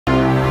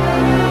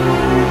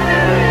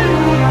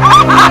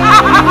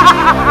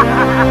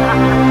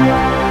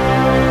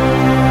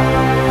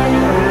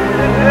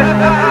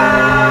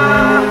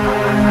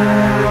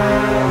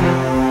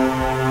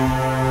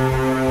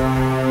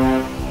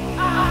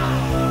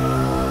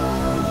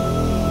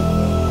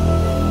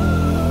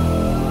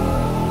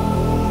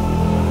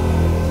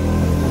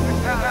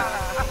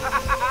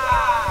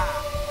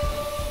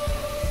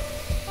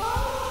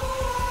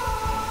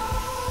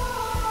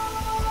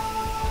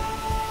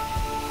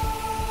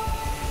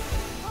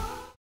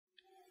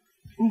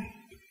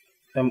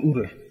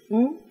Ure,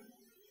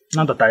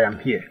 now that I am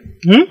here,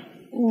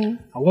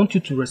 I want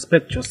you to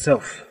respect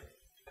yourself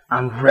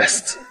and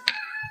rest.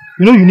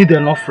 You know you need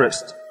enough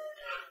rest.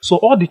 So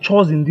all the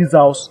chores in this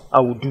house,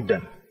 I will do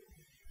them.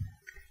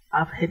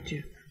 I've heard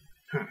you.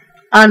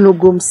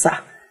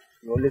 Anogomsa.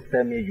 You always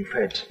tell me you've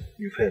heard.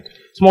 You've heard.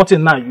 Small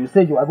thing now, you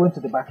said you are going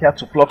to the backyard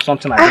to pluck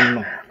something I didn't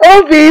know.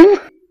 Obim!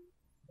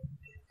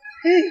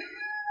 Hey.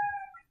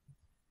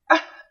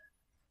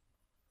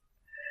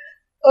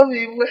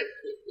 Obim.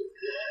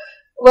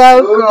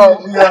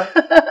 Welcome.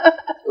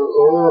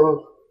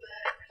 Oh.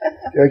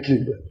 Thank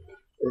you.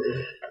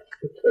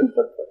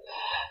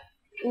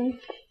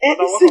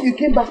 So you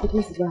came back with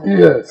this bag?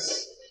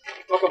 Yes.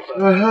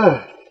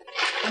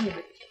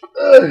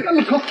 Let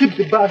me go keep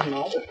the bag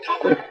now.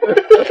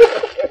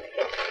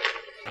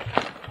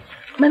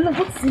 Mama,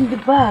 what's in the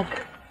bag?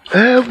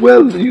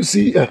 Well, you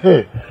see,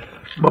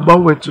 Mama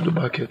went to the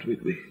market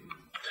with me.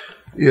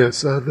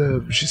 Yes,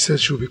 and she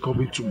said she'll be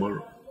coming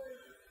tomorrow.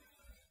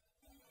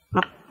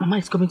 Mama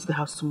is coming to the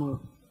house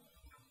tomorrow?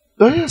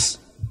 Oh, yes.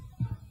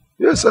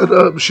 Yes,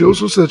 and she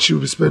also said she'll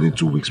be spending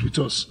 2 weeks with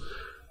us.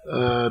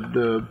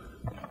 And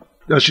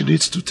that she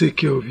needs to take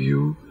care of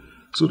you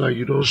so that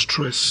you don't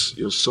stress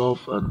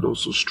yourself and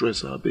also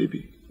stress our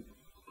baby.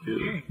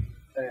 Yeah.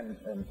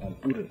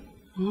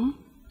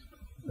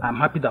 I'm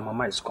happy that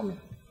Mama is coming.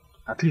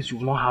 At least you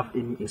will not have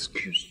any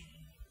excuse.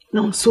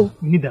 No, so?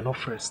 You need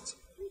enough rest.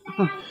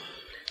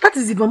 That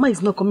is if Mama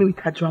is not coming with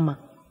her drama.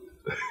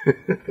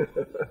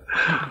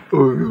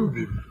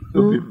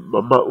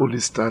 Mama only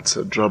starts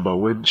her drama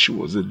when she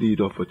was in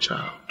need of a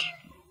child.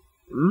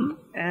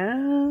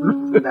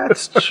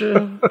 That's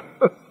true.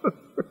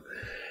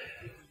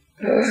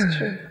 That's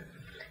true.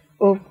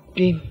 Oh,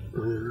 babe,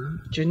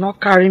 do not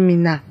carry me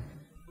now.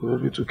 You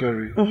want me to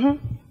carry?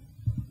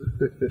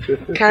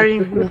 Carry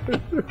me.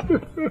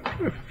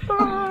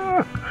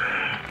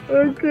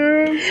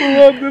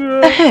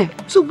 Okay,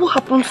 so what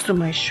happens to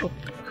my shop?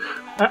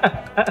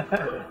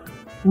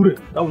 Ure,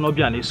 that will not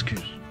be an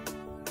excuse.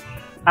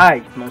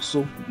 I, Nonso,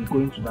 will be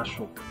going to that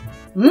shop.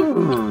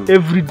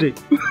 Every day.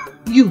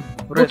 You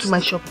go to my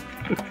shop.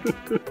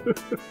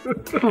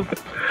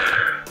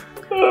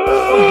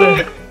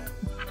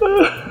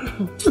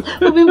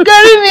 You've been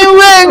carrying me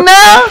away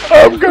now.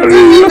 I'm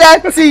carrying you.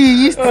 That tea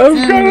you used to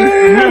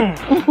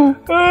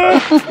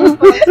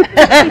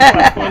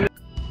do.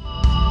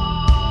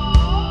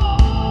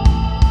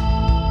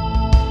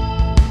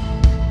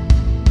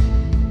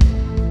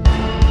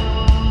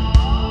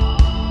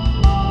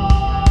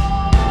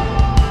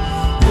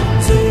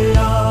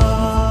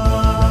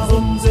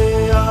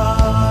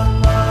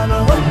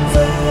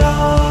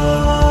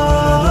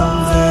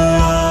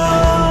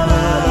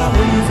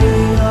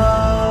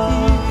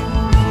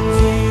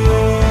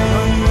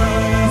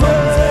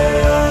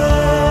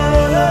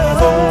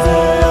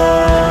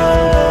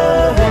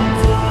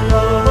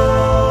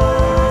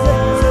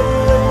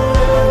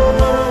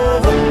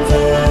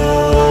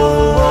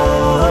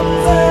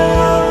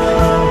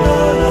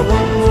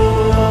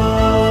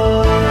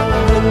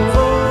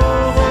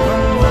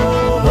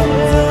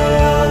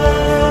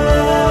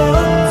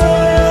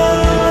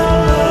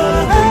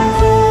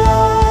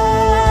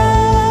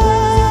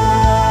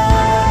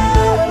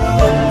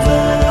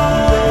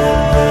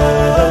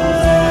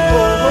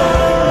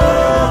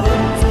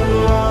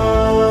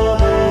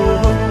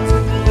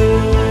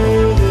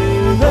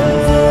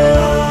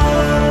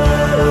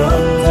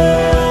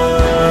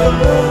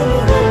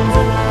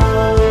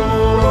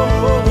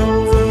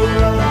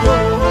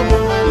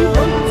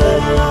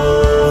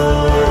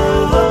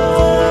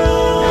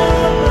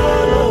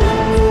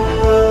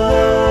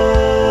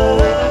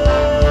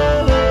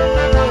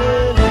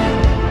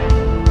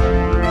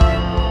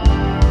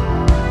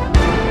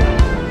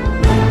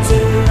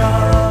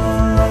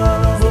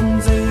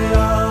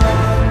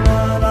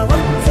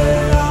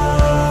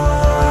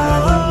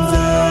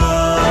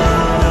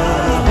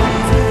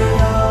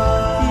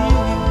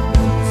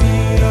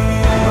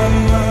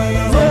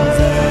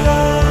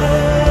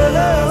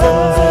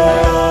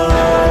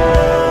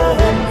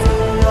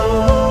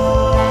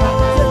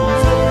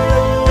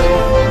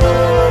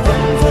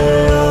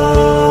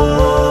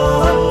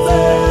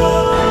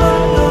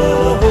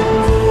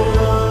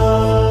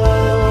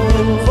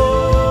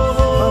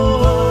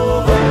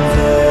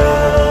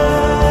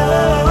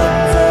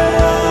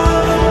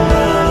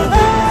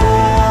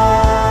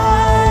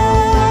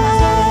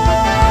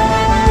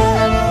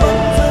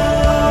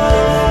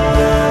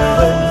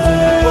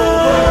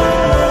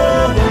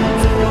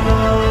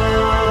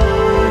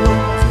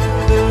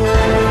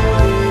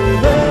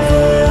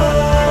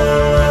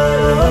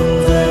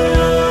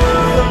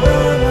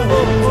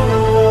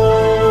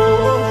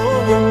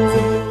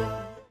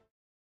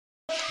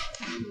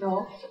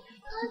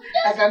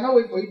 cannot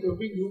wait for you to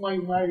bring the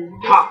woman you marry.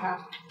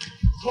 Ha!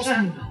 Just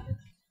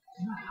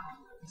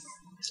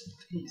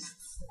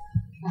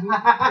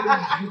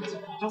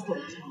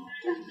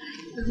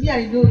me,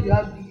 I know you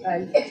have big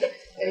eyes.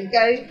 And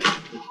carry.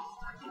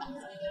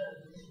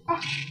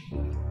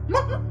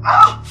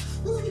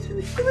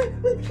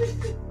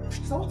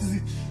 So what is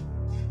it?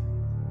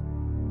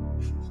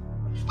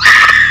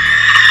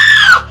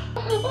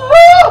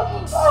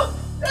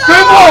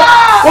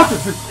 What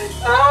is it?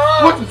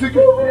 What is it?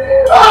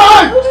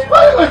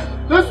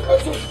 Let's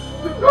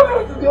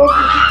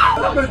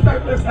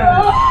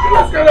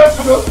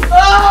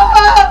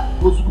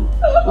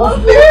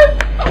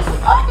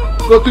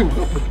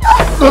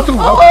Nothing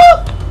will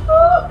happen.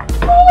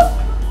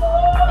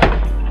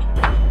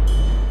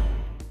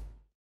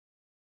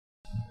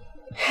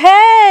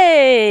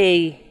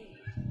 Hey!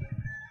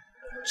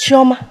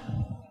 Chioma.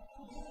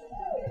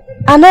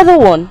 Another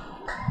one?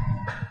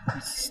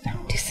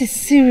 This is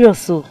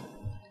serious, oh.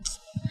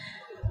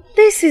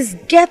 This is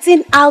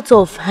getting out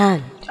of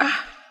hand.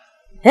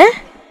 Eh?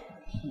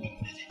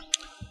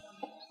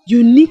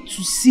 You need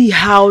to see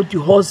how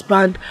the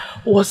husband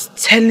was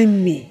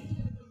telling me.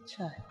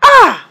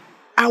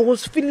 I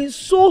was feeling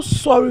so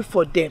sorry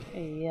for them.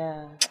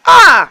 Yeah.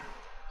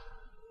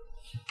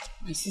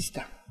 My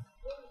sister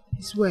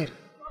is well.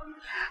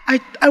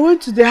 I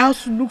went to the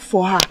house to look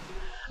for her.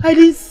 I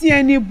didn't see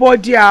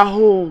anybody at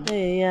home.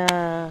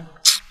 Yeah.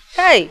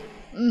 Hey.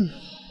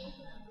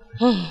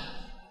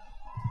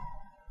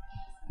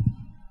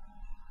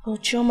 Oh,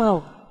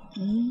 Chioma.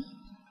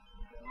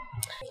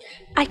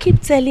 I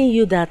keep telling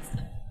you that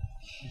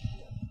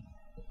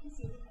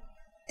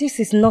this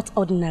is not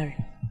ordinary.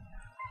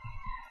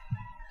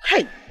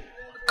 Hey!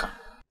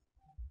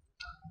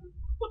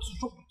 What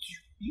is wrong with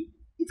you?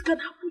 It can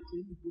happen to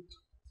anybody.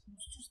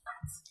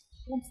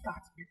 Don't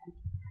start, Biko.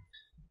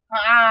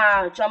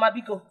 Chioma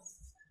Biko.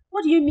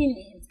 What do you mean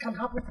it can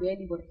happen to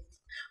anybody?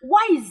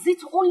 Why is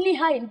it only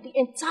her in the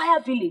entire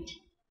village?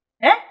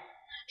 Eh?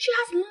 She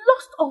has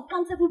lost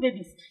uncountable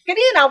babies. Can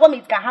you know what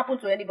it can happen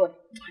to anybody?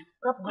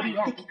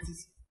 Take it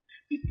easy.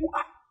 People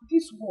are,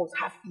 these words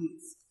have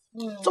ears.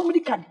 Somebody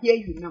can hear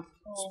you now.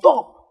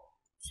 Stop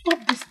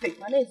this thing.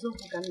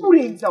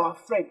 Uri is our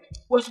friend.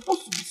 We're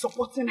supposed to be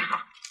supporting her.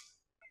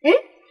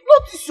 Eh?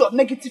 Notice your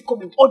negative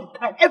comment all the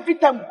time. Every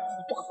time we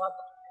talk about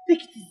her.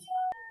 Take it easy.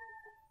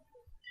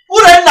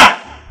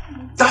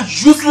 Urenna! That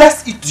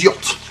useless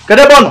idiot!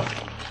 Kedebono!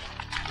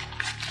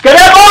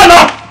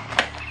 Kedebono!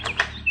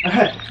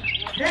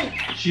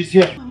 She's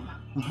here.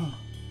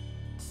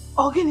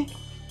 Ogini,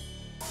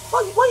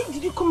 why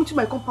did you come into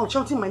my compound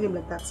shouting my name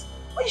like that?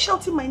 Why are you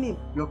shouting my name?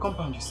 Your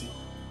compound, you see.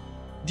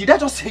 Did I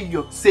just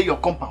say your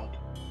compound?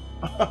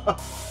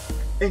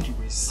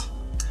 Anyways,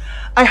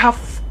 I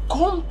have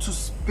come to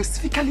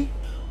specifically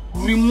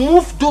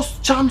remove those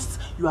charms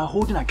you are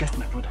holding against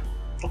my brother.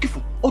 Okay,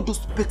 for all those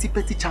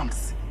petty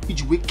charms. He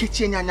don't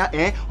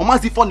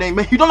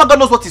know God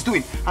knows what he's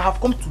doing. I have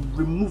come to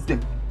remove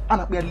them.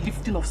 And we are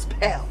lifting of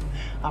spell.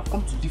 I have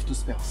come to lift those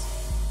spells.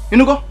 You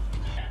know, go?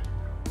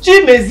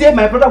 Chimezie,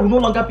 my brother, will no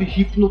longer be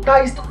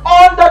hypnotized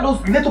under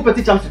those little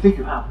petty charms you think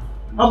you have.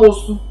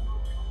 Amosu,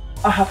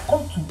 I have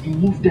come to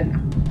remove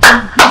them.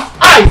 And his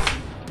eyes!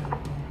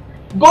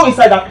 Go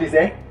inside that place,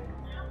 eh?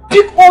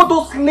 Pick all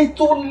those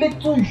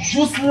little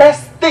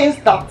useless things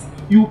that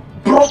you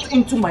brought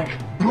into my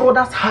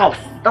brother's house.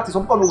 That is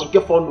something I don't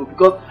get for no,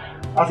 because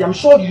as I'm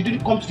sure you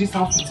didn't come to this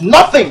house with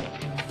nothing.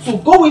 So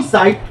go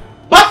inside,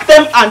 pack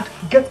them and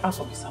get out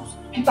of this house.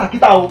 Chima,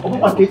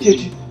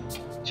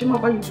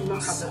 why you do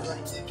not have that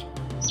right?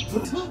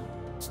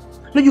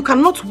 No, you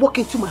cannot walk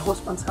into my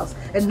husband's house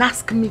and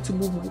ask me to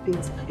move my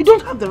things. You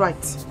don't have the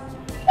right.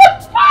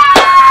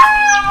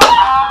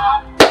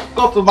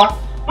 Got to back.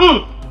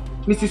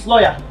 Mrs.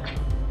 Lawyer.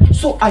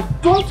 So I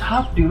don't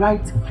have the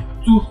right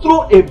to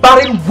throw a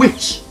barren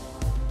witch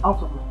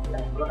out of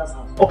my brother's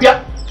house.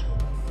 Okay?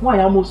 Why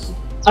Amos?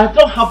 I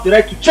don't have the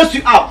right to chase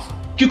you out.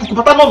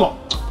 No.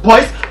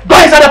 Boys, go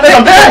inside the place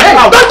and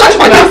don't touch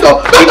my things,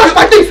 though! Don't touch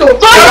my things, though! No,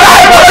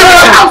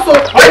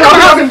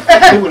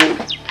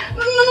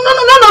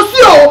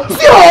 see,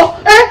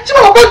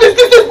 Chima,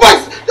 these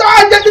boys,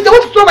 they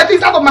want to throw my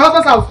things out of my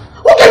husband's house.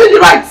 Who gave me the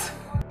right?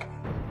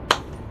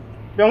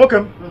 You're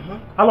welcome.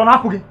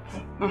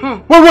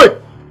 Wait.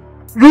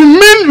 You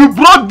mean you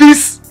brought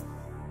this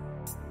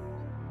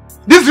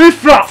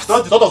riffraff?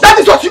 That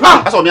is what you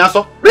are! That's what me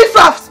answer.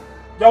 Riffraff!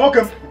 You're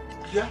welcome.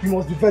 Yeah. You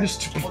must be very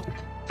stupid.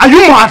 Are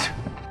you mad?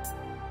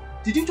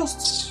 Did you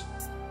just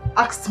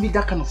ask me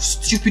that kind of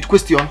stupid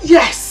question?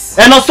 Yes.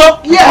 And also?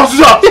 Yes.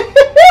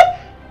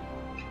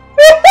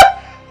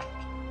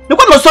 You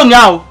got no son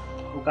now.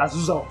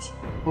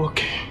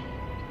 Okay.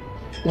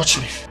 Watch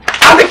me.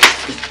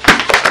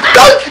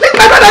 Don't leave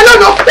my brother alone,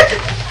 no.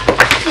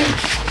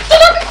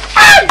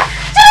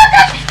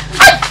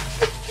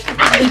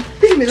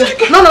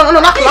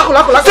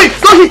 No, see,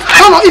 don't hit.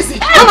 No, easy.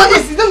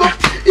 Easy.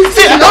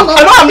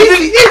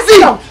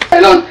 Easy.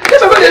 Alone.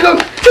 Leave my brother alone.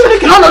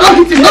 No, don't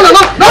hit him. No,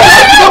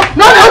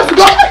 have to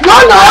go.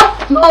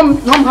 No,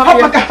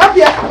 happy.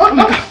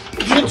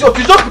 You just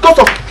because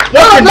of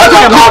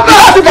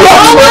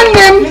one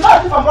name.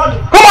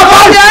 Come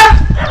on, here.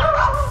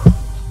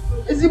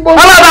 Is he born?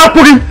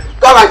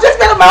 Come on, just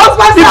get to my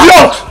husband's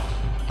house.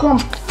 Come.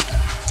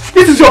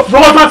 This is your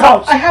husband's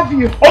house. I have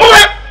you.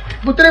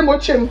 Butere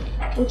Mochem,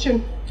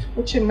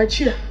 my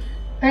chair.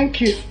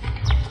 Thank you.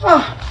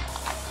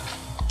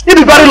 It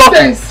is very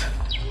long.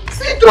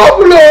 See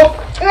trouble, eh?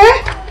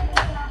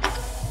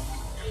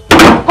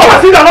 Come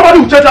and see that nobody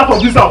will change out of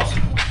this house.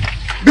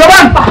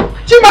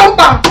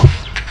 Chimampa!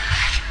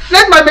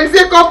 Let my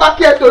messiah come back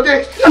here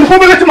today. And who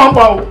will let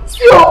Chimampa?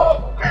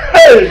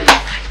 Hey!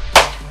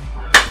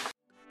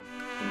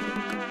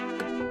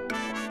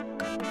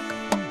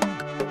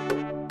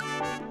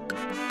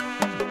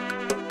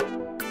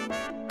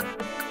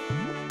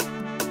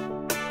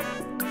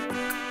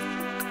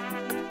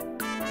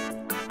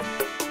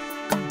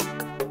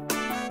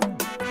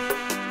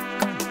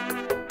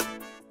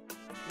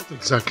 What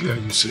exactly are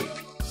you saying?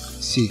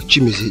 See,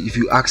 Chimeze, if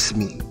you ask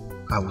me,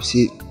 I will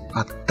say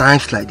at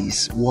times like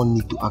this, one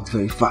need to act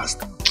very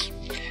fast.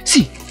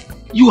 See,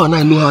 you and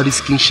I know how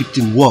this kingship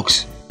thing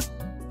works.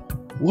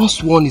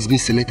 Once one is being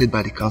selected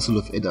by the council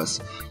of elders,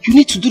 you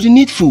need to do the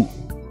needful,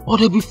 or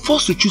they'll be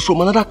forced to choose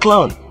from another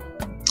clan.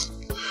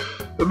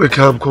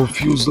 Emeka, I'm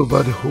confused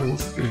over the whole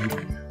thing.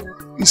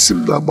 It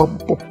seems that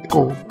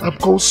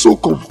I'm so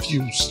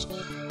confused.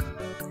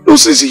 No,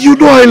 Sisi, you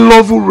know I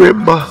love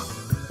Uremba.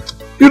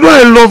 You know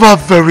I love her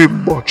very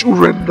much,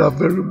 Urenda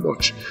very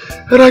much.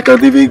 And I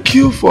can even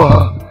kill for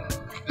her.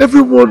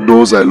 Everyone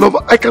knows I love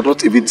her. I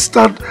cannot even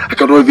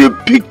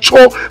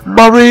picture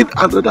marrying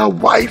another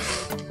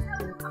wife.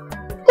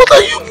 What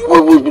are you?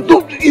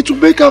 It will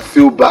make her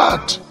feel bad.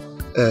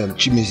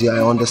 Chimeze,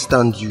 I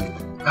understand you.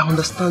 I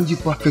understand you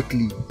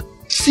perfectly.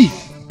 See,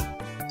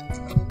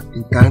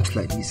 in times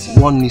like this,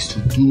 one needs to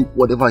do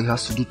whatever he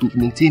has to do to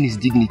maintain his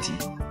dignity.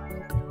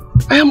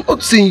 I am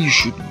not saying you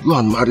should go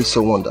and marry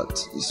someone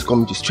that is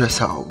coming to stress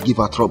her or give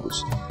her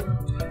troubles.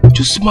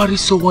 Just marry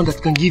someone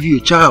that can give you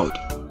a child.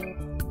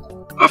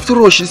 After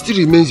all, she still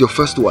remains your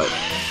first wife.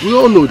 We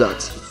all know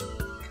that.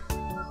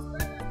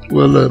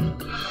 Well,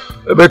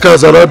 Emeka,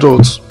 as an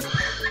adult,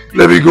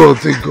 let me go and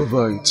think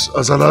over it.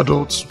 As an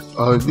adult,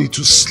 I need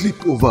to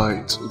sleep over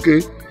it,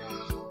 okay?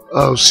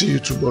 I'll see you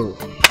tomorrow.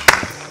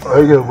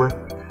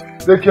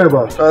 Take care,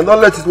 man. And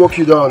don't let it walk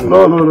you down.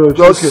 No.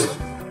 Just okay.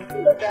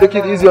 Take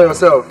it easy on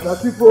yourself.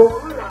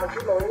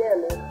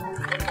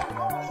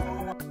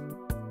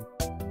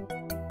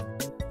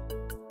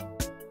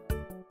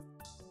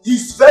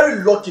 He's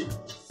very lucky.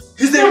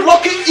 He's a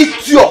lucky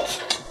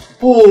idiot.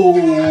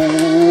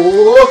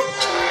 Oh.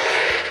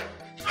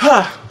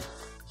 Ha.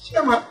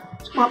 Chima,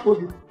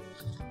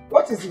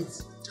 what is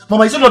it?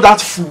 Mama, is it not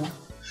that fool?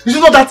 Is it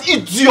not that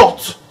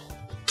idiot?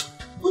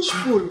 Which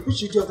fool?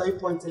 Which idiot are you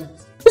pointing at?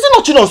 Is it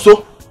not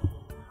Chinonso?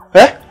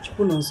 Eh?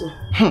 Chinonso.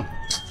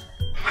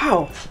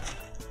 How?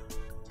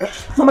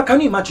 Mama,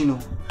 can you imagine?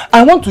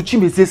 I went to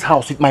Chimeze's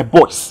house with my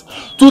boys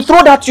to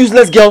throw that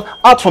useless girl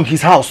out from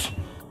his house.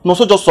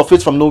 Nonso just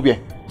surfaced from nowhere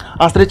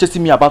and started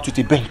chasing me about with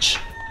a bench.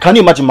 Can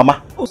you imagine,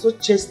 Mama? Also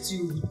chased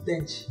you with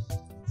bench.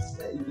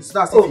 It's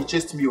not as if he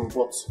chased me,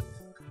 but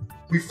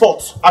we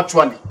fought,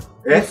 actually.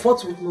 You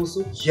fought with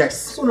Nonso? Yes.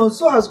 So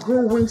Nonso has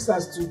grown wings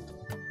as to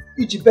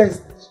each bench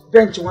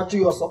and what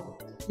you also.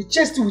 He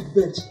chased you with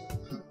bench.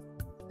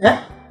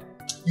 Eh?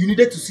 You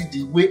needed to see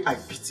the way I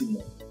beat him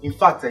up. In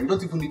fact, you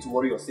don't even need to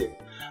worry yourself.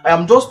 I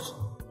am just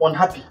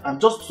unhappy. I'm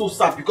just so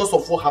sad because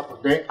of what happened.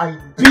 Then I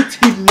beat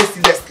him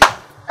mercilessly.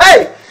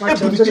 Hey!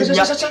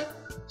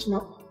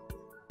 Chima,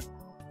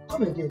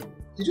 come again.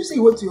 Did you say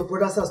you went to your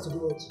brother's house to do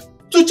what?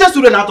 To chase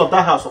Uren out of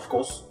that house, of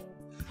course.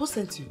 Who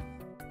sent you?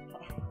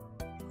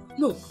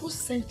 No, who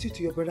sent you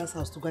to your brother's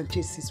house to go and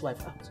chase his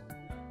wife out?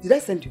 Did I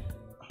send you?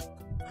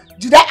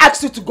 Did I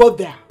ask you to go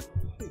there?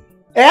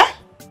 Eh?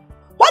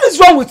 What is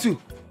wrong with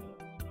you?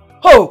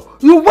 Oh,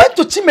 you went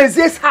to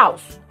Chimeze's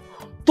house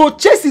to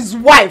chase his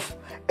wife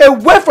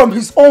away from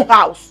his own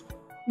house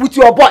with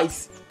your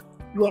boys.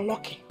 You are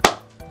lucky.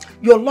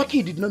 You are lucky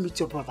you did not meet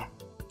your brother.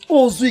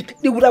 Oh, Zuik,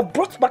 they would have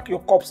brought back your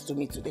corpse to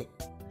me today.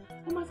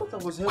 I thought I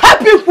was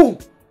helping who?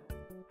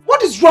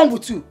 What is wrong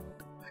with you?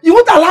 You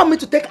won't allow me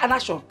to take an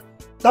action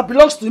that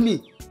belongs to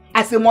me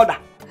as a mother.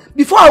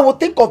 Before I will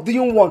think of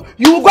doing one,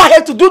 you will go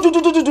ahead to do.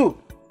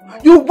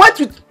 You went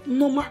with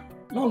no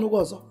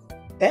gozo.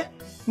 Eh?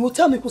 You will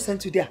tell me who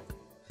sent you there.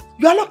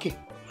 You are lucky.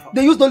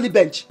 They used only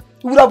bench.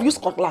 You would have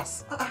used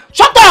cutlass.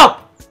 Shut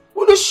up!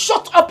 Will you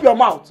shut up your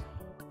mouth?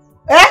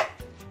 Eh?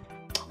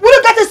 Will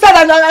you get inside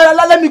and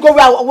let me go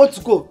where I want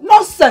to go?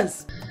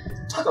 Nonsense!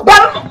 Come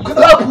on,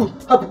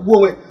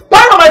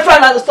 my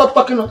friend, and stop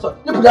talking nonsense.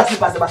 You put that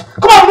slipper.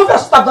 Come on, move your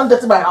stuff. Don't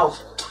get in my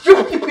house.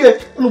 You keep here.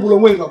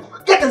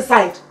 Get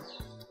inside.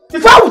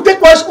 If I will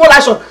take one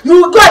action,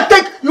 you will go and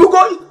take. You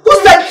go. Who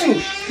sent you?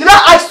 Did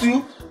I ask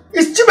you?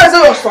 Is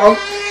Chimeze your son?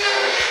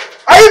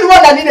 Are you the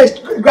one that need a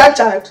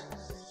grandchild?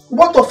 You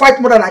want to fight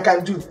more than I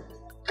can do?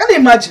 Can you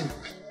imagine?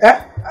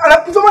 Eh? And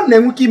if someone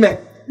named Nweke,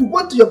 you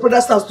went to your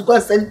brother's house to go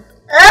and send.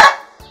 Eh?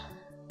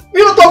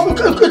 You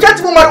can't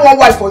even marry one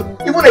wife or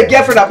even a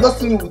girlfriend. I've not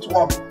seen you with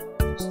one.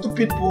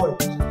 Stupid boy.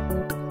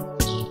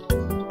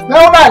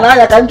 Now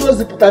I can just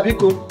the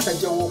putabiko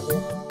and your walk.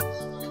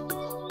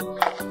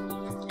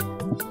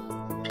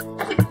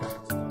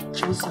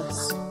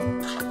 Jesus.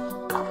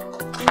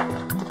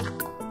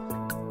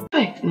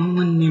 Hey, no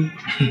one name.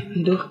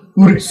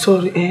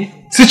 Sorry, eh?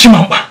 See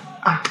Chimampa.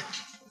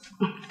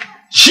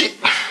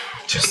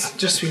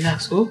 Just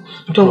relax, oh?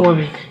 Don't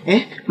worry,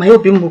 eh? My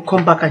husband will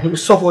come back and he will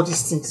solve all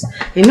these things.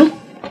 You know?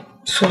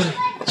 Sorry.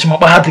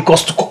 Chimapa had the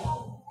cost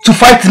to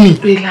fight me.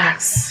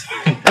 Relax.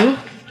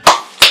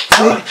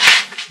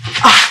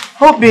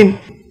 Hoping.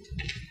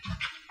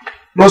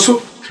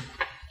 Noso,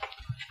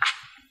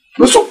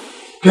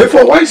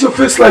 careful, why is your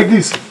face like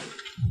this?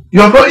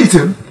 You have not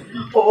eaten?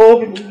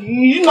 Oh,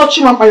 you not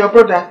Chimapa, your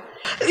brother.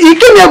 He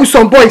came here with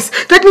some boys,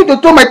 threatening to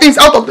throw my things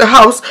out of the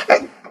house.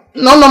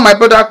 None of my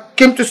brother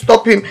came to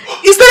stop him.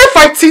 He started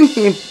fighting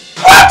him.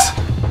 What?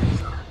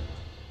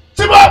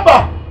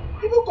 Chimapa!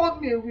 People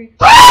called me a witch.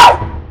 Ah!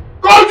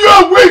 Called you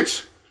a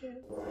witch?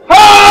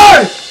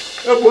 Hey!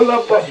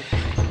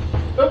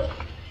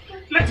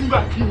 Let him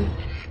back.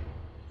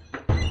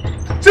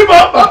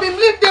 Chimapa!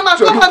 Leave them and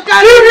come and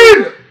carry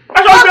me!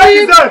 I don't break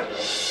his head!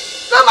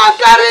 Come and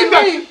carry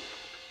me!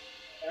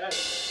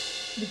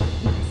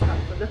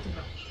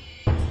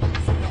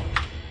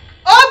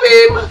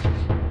 Obim!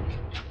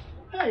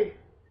 Hey!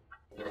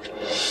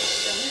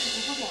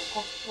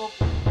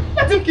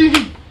 Let him kill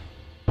him!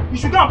 You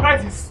should go and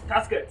price his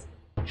casket.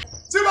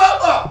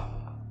 Chimapa!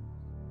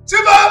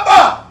 Chimapa!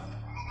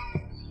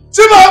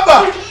 Chimapa!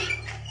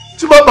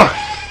 Chimapa!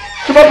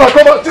 Chimapa,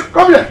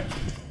 come here!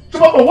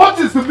 Chimapa, what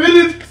is the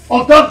meaning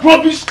of that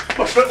rubbish?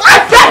 What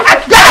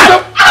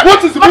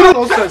is the meaning of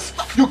nonsense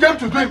you came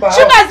to do in my house?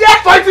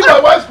 Fighting my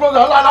wife's brother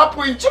and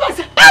Apu.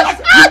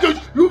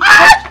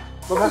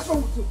 What's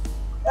wrong with you?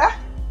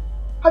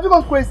 Have you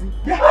gone crazy?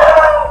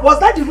 Was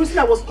that the reason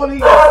I was calling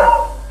you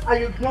outside and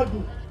you ignored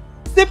me?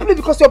 Simply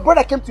because your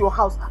brother came to your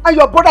house and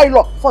your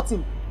brother-in-law fought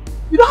him.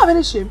 You don't have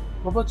any shame?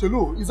 Mama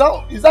Chelo, is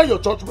that your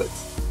judgment?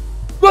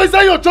 No, is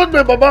that your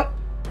judgment, Mama?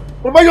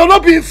 Mama, you're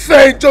not being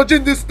fair in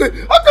judging this thing.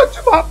 How can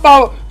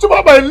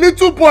Chimapa, my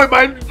little boy,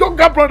 my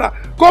younger brother,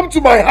 come to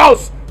my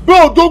house,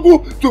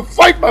 Dogu, to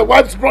fight my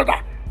wife's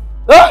brother?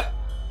 Huh?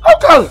 How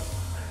can?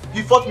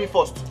 He fought me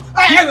first.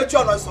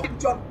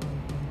 John,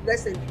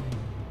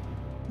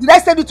 did I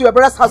send you to your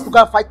brother's house to go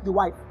and fight the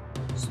wife?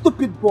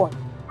 Stupid boy.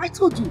 I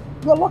told you,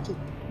 you're lucky.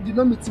 You did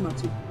not meet him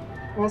at all.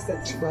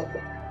 Nonsense.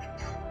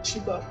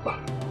 Chimapa,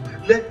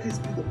 let this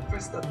be the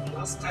first and the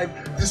last time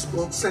this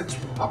nonsense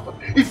will happen.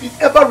 If it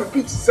ever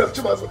repeats itself,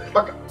 Chimapa,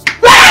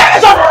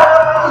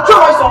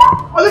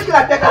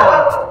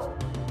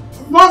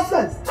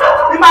 nonsense!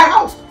 In my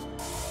house!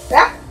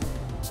 Yeah?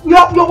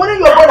 You're warning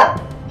your brother!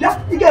 Yeah?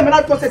 You get me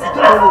that nonsense.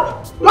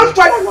 Don't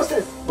try that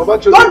nonsense!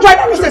 Don't try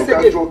that nonsense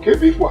again!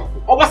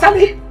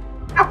 Obasani!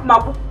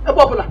 Akmabu!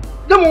 Ebobola!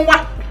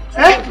 Demonwa!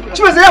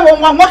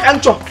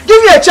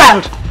 Give me a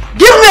child!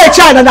 Give me a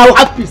child and I will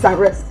have peace and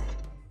rest!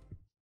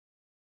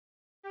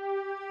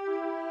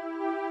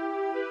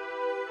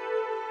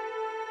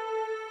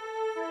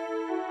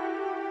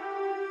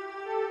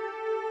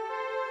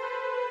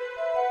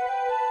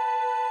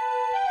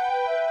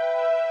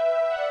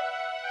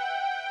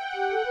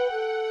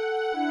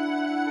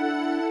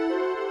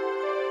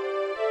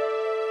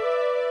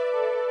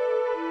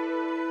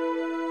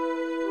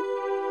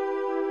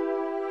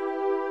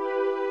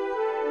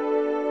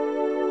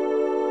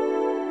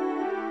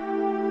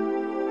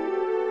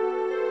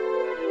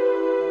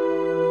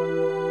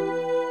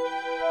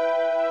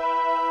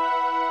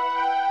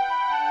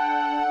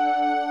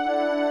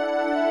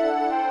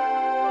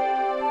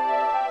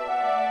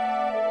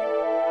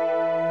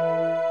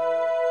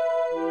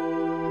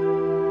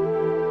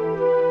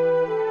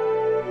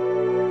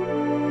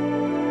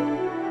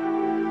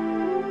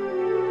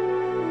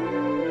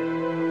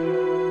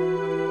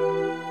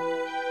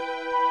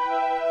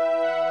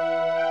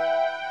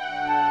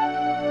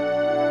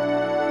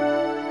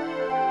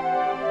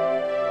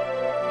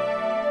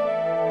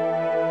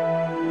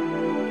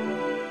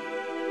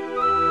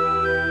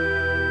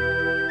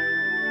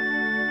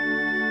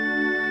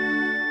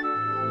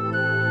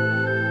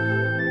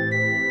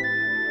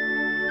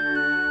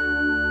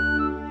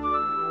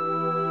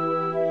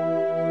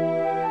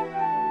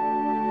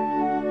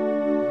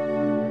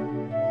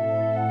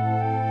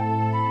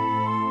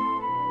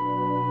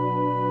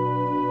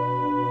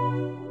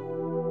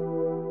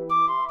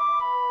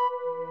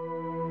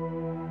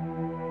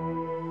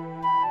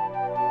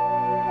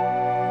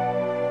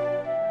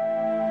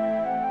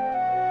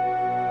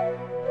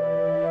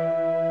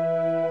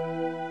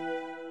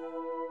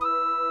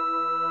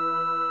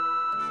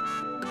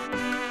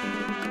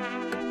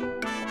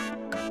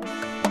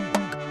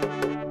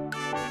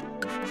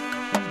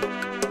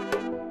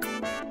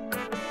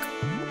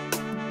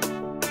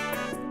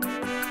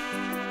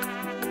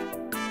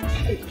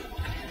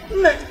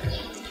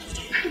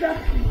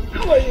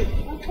 How are you?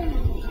 I'm fine.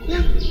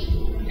 Yeah.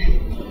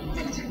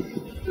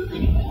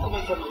 Come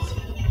on, come on.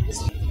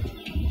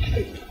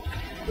 Hey.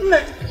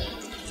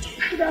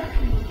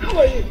 How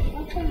are you?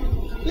 I'm fine.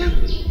 Yeah.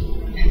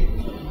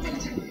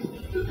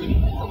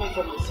 Come on,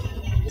 come on.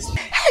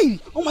 Hey,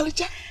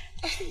 Omalicha.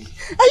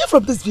 Are you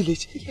from this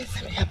village? Yes.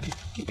 I'm happy.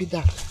 Keep it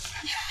down.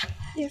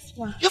 Yes,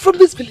 ma. You're from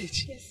this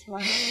village? Yes, ma. I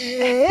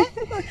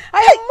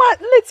am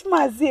late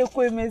Mazi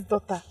Ekweme's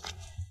daughter.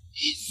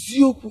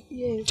 Ezioku?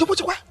 Yes. Chopo.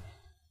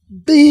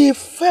 The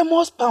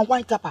famous pan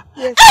wine tapper.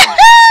 Yes.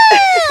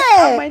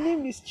 My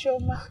name is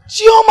Chioma.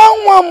 Chioma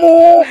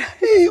Nwamo.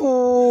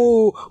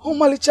 Oh,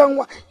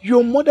 Malichangwa.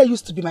 Your mother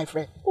used to be my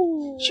friend.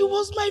 Oh. She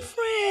was my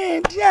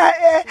friend.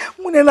 Yeah.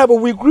 But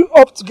we grew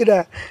up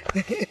together.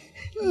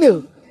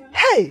 No.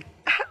 Hey.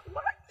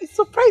 It's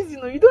surprising,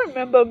 you don't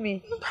remember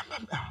me.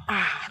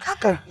 How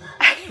can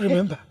I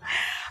remember?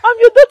 I'm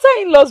your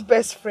daughter-in-law's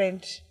best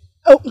friend.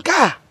 Oh,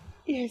 Nka.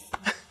 Yes.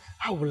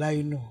 How will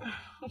I know?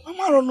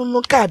 Mama don't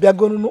know Nka. They are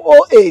going to know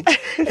all age.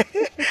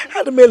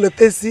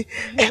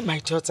 My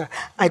daughter,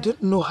 I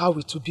don't know how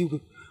it will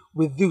be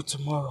with you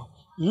tomorrow.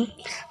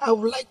 I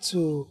would like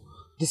to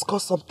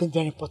discuss something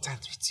very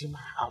important with you in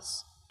my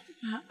house.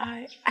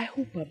 I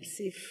hope I'm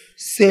safe.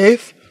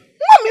 Safe?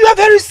 Mom, you are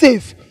very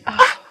safe.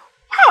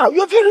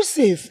 You are very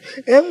safe.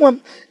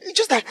 Mom, it's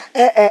just that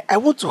I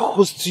want to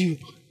host you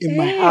in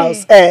my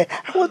house. I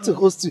want to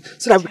host you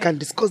so that we can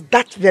discuss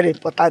that very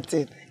important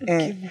thing.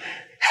 Hey.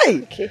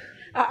 Okay.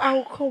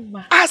 I'll come,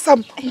 ma.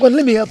 Sam,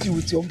 let me help you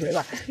with your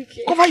umbrella.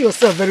 Okay. Cover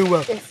yourself very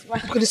well. Yes, ma.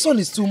 Because the sun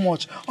is too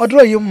much. I'll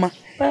draw you, ma.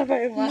 Bye,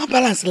 ma. Ma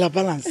balance, la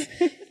balance.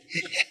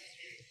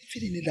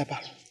 Feeding the double.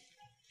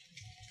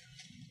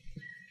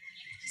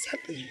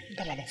 Exactly.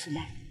 Double of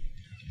ma.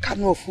 Can't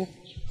know fu.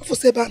 For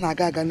seba na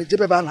gaga ni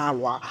jebe ba na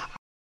alwa.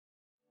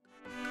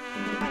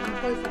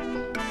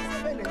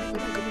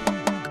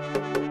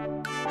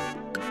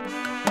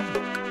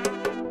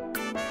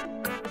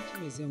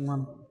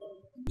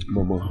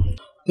 Mama.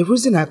 The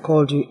reason I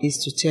called you is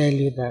to tell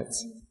you that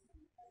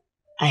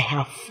I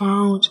have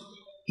found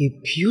a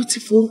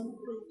beautiful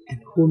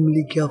and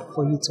homely girl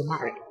for you to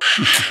marry.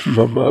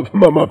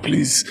 Mama,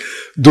 please.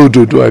 Do,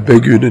 I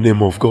beg you in the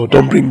name of God.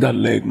 Don't bring that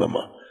leg,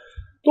 Mama.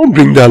 Don't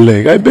bring that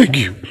leg, I beg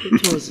you.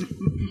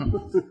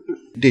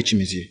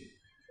 Dechimizie,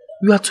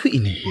 you are too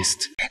in a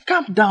haste.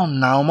 Calm down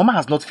now, Mama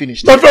has not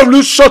finished.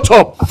 Don't shut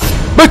up!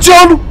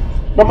 Bechionu!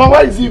 Mama,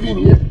 why is he even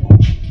here?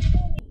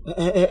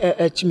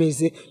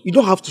 Chimezie, you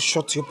don't have to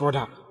shut your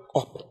brother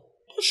up.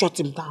 Don't shut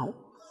him down.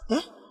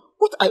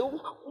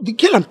 The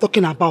girl I'm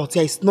talking about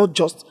here is not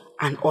just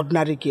an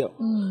ordinary girl.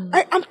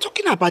 I'm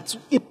talking about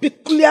a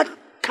peculiar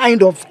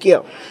kind of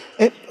girl.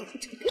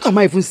 What am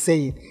I even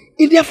saying?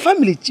 In their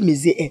family,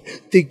 Chimezie,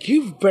 they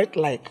give birth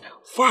like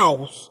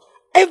fowls.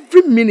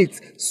 Every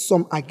minute,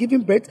 some are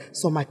giving birth,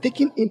 some are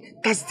taking in.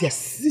 That's their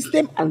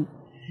system and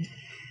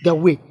their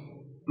way.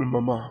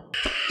 Mama.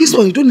 This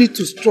one, you don't need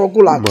to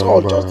struggle at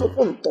all. Just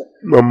open the door.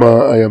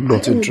 Mama, I am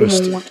not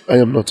interested. I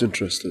am not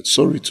interested.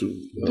 Sorry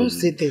to... don't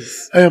say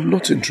this. I am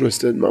not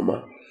interested,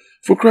 Mama.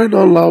 For crying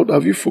out loud,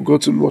 have you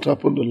forgotten what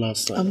happened the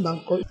last time?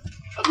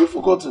 Have you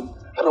forgotten?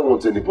 I don't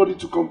want anybody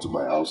to come to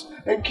my house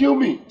and kill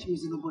me.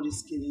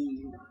 Nobody's killing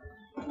you.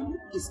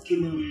 It's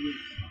killing you.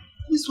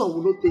 This one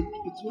will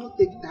not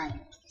take time.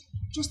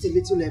 Just a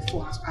little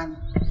effort and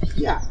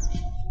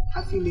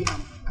having me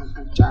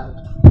and child.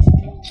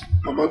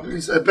 Mama,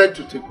 please, I beg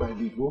to take my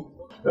leave.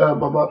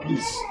 Mama,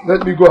 please,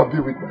 let me go and be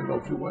with my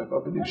lovely wife. I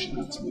believe she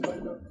needs me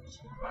right now.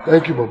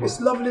 Thank you, Mama. It's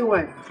lovely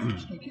wife.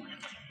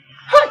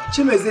 Hi,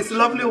 Chimezie, it's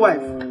lovely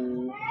wife.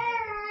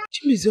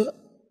 Chimezie,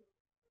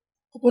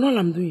 what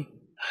I'm doing?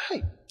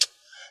 Hi.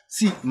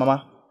 See,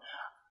 Mama,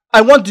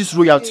 I want this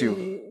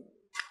royalty.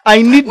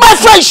 I need... My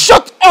friend,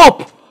 shut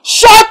up!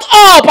 Shut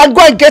up and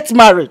go and get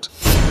married.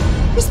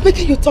 It's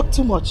making you talk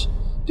too much.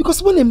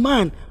 Because when a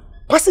man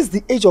passes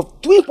the age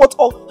of doing what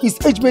all his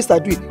age mates are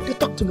doing, they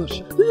talk too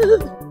much.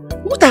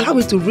 What allow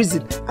me to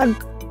reason and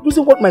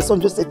reason what my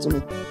son just said to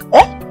me?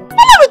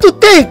 Allow me to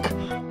think.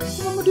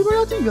 Mama, the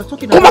royalty you are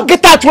talking about... Come on,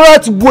 get that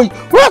royalty boy.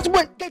 Royalty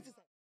boy.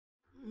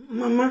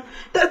 Mama,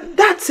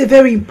 that's a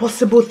very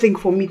impossible thing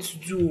for me to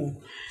do.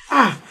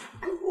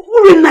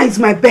 Urena is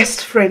my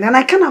best friend and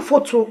I can't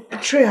afford to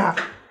betray her.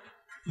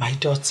 My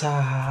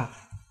daughter.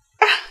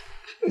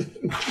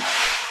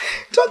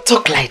 Don't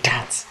talk like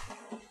that.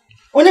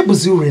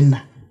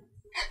 Urena,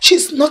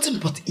 she's nothing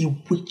but a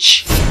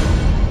witch.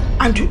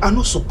 And you are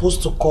not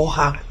supposed to call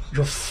her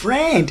your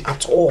friend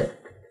at all.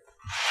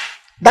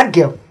 That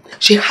girl,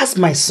 she has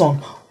my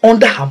son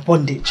under her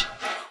bondage.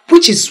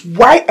 Which is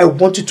why I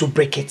want you to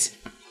break it.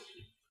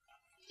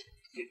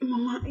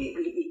 Mama,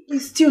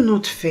 it's still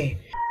not fair.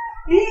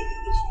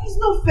 It's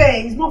not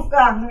fair. It's not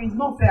fair. No, it's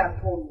not fair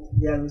at all.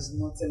 There is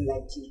nothing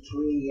like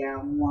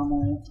betrayal,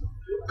 Mama.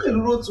 Look at the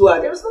road to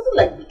her. There is nothing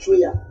like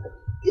betrayal.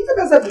 If you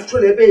can say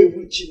betrayal, be a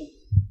witch.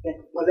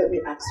 But let me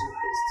ask you a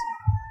question.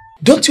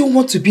 Don't you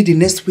want to be the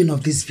next queen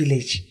of this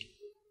village?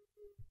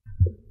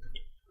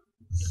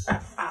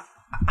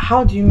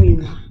 How do you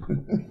mean?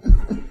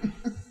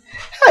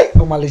 Hi,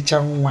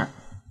 Omalicha.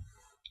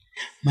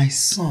 My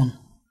son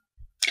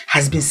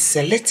has been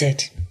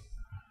selected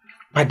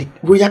by the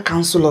royal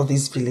council of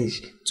this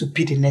village to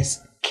be the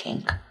next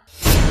king.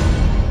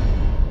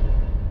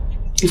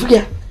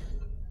 Ifugia,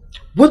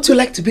 would you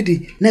like to be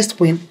the next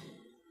queen?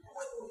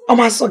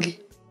 Omasogi.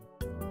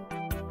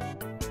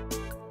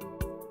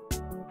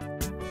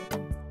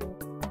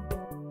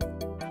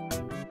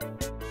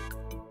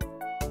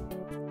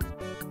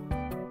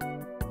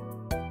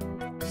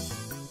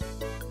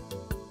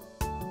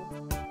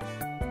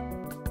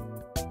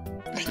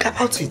 Think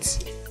about it.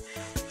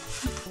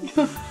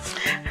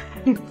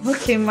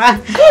 Okay, ma.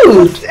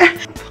 Good.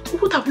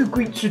 What are we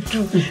going to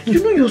do?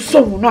 You know your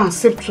son will not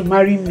accept to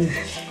marry me.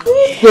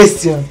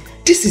 Question.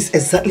 This is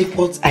exactly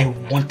what I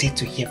wanted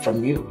to hear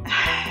from you.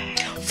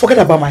 Forget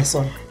about my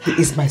son. He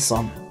is my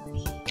son.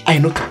 I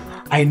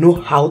know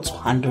how to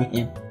handle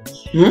him.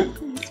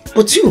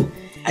 But you,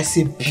 as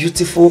a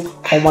beautiful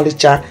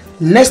Omalicha,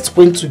 next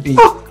point to be. You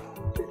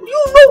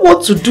know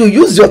what to do.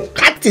 Use your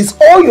tactics,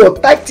 all your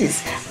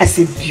tactics, as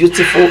a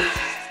beautiful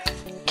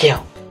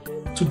girl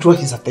to draw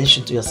his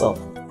attention to yourself.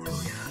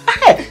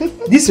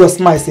 This your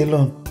smile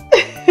alone.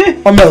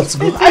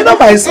 I know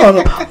my son.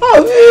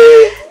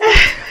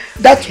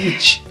 That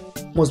witch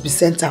must be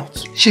sent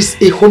out. She's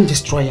a home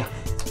destroyer.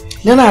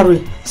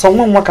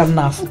 Someone work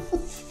enough.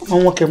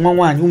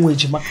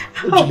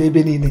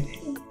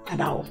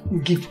 And I'll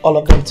give all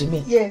of them to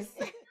me. Yes.